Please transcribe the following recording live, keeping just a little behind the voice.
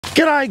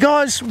G'day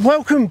guys,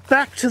 welcome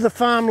back to the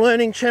Farm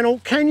Learning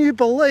channel. Can you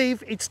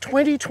believe it's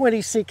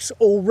 2026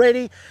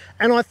 already?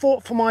 And I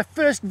thought for my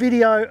first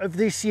video of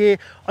this year,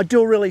 I'd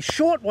do a really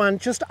short one,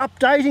 just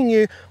updating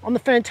you on the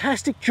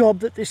fantastic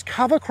job that this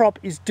cover crop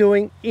is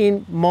doing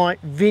in my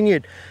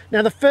vineyard.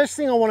 Now, the first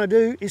thing I want to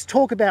do is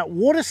talk about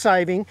water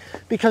saving,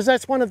 because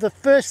that's one of the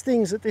first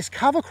things that this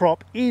cover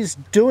crop is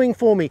doing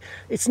for me.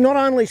 It's not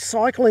only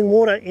cycling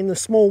water in the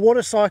small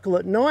water cycle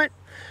at night,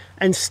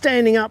 and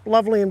standing up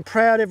lovely and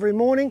proud every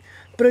morning,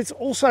 but it's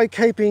also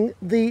keeping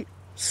the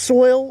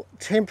soil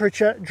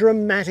temperature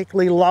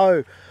dramatically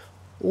low.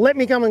 Let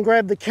me come and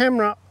grab the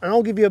camera and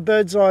I'll give you a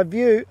bird's eye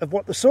view of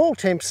what the soil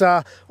temps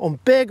are on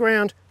bare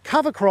ground,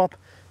 cover crop,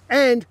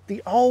 and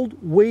the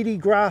old weedy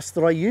grass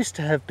that I used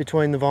to have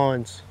between the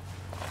vines.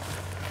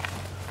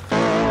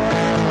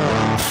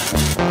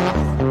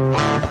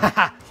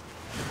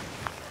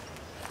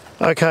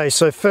 Okay,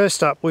 so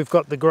first up we've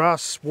got the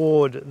grass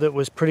sward that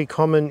was pretty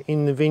common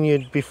in the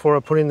vineyard before I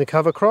put in the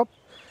cover crop.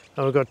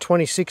 And we've got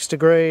 26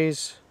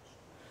 degrees,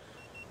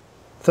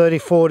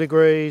 34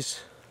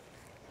 degrees,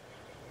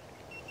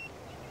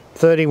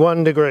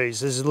 31 degrees.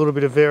 There's a little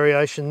bit of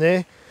variation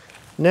there.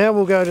 Now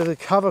we'll go to the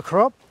cover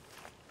crop.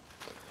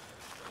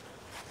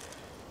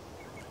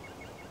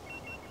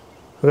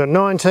 We've got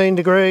 19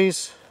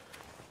 degrees,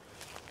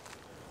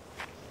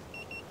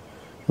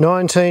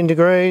 19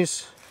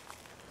 degrees,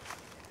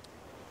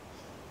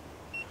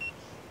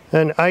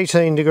 and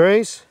 18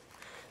 degrees.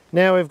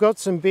 Now we've got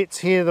some bits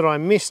here that I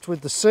missed with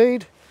the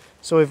seed,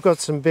 so we've got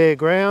some bare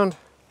ground.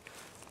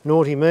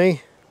 Naughty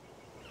me.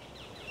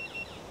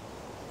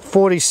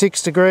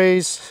 46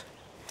 degrees,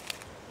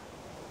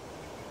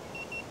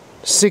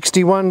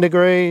 61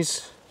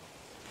 degrees,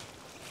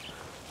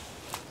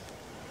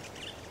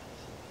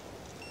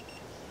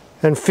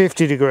 and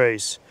 50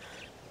 degrees.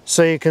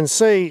 So you can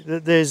see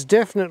that there's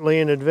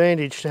definitely an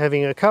advantage to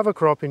having a cover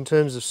crop in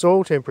terms of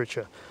soil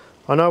temperature.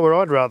 I know where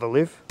I'd rather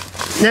live.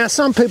 Now,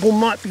 some people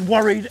might be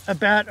worried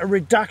about a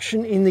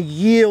reduction in the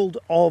yield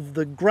of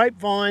the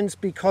grapevines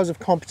because of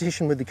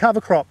competition with the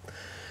cover crop.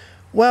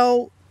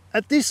 Well,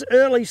 at this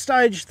early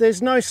stage,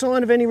 there's no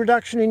sign of any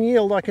reduction in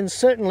yield. I can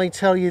certainly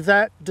tell you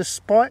that,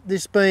 despite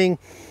this being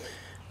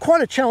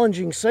quite a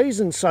challenging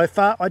season so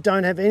far. I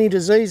don't have any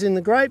disease in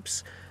the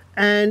grapes,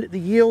 and the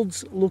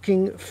yield's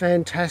looking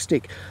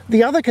fantastic.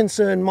 The other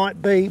concern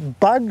might be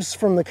bugs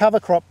from the cover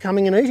crop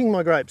coming and eating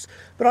my grapes,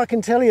 but I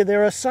can tell you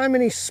there are so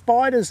many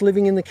spiders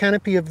living in the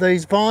canopy of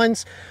these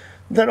vines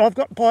that I've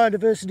got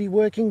biodiversity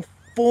working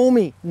for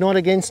me, not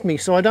against me,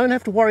 so I don't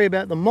have to worry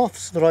about the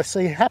moths that I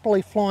see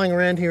happily flying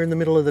around here in the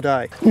middle of the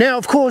day. Now,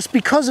 of course,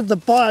 because of the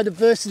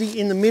biodiversity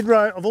in the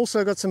mid-row, I've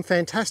also got some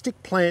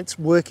fantastic plants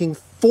working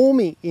for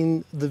me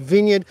in the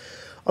vineyard.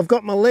 I've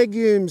got my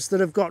legumes that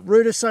have got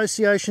root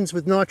associations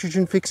with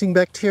nitrogen fixing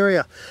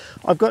bacteria.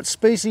 I've got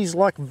species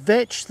like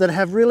vetch that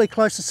have really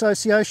close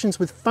associations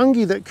with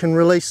fungi that can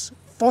release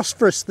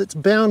phosphorus that's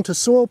bound to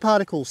soil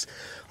particles.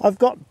 I've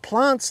got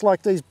plants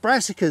like these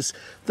brassicas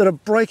that are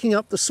breaking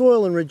up the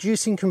soil and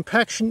reducing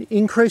compaction,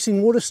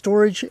 increasing water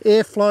storage,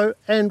 airflow,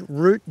 and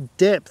root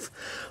depth.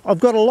 I've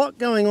got a lot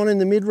going on in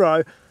the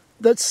mid-row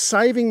that's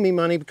saving me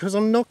money because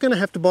I'm not going to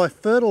have to buy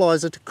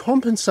fertiliser to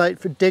compensate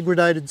for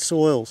degraded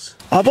soils.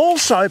 I've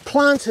also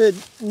planted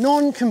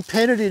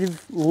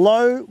non-competitive,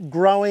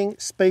 low-growing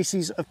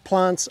species of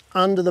plants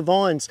under the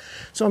vines.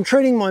 So I'm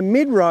treating my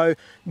mid-row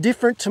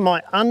different to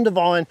my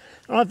Undervine.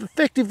 I've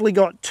effectively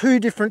got two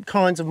different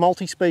kinds of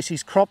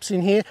multi-species crops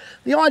in here.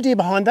 The idea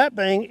behind that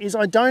being is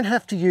I don't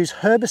have to use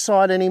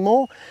herbicide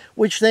anymore,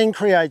 which then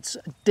creates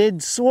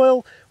dead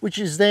soil, which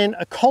is then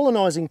a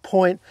colonising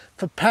point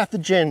for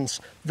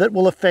pathogens that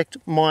will affect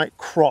my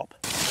crop.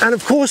 And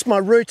of course my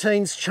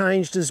routine's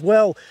changed as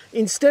well.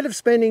 Instead of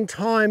spending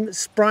time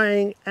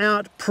spraying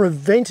out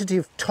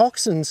preventative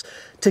toxins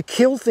to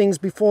kill things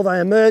before they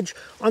emerge,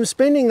 I'm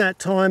spending that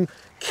time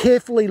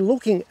carefully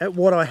looking at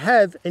what I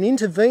have and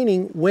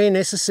intervening where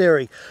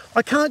necessary.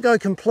 I can't go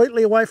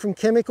completely away from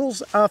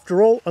chemicals.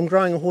 After all, I'm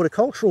growing a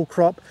horticultural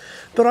crop,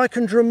 but I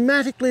can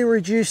dramatically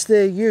reduce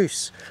their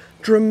use,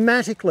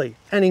 dramatically,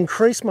 and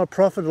increase my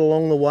profit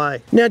along the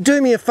way. Now,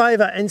 do me a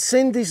favour and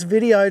send this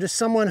video to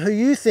someone who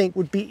you think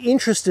would be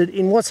interested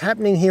in what's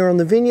happening here on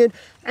the vineyard,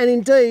 and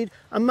indeed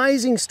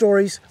amazing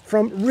stories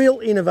from real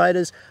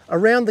innovators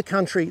around the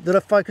country that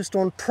are focused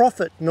on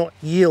profit, not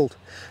yield.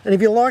 And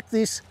if you like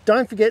this,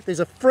 don't forget there's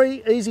a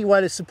free, easy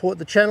way to support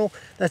the channel.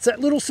 That's that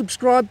little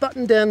subscribe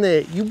button down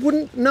there. You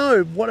wouldn't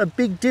know what a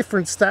big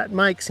difference that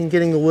makes in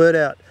getting the word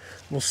out.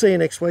 We'll see you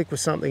next week with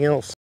something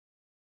else.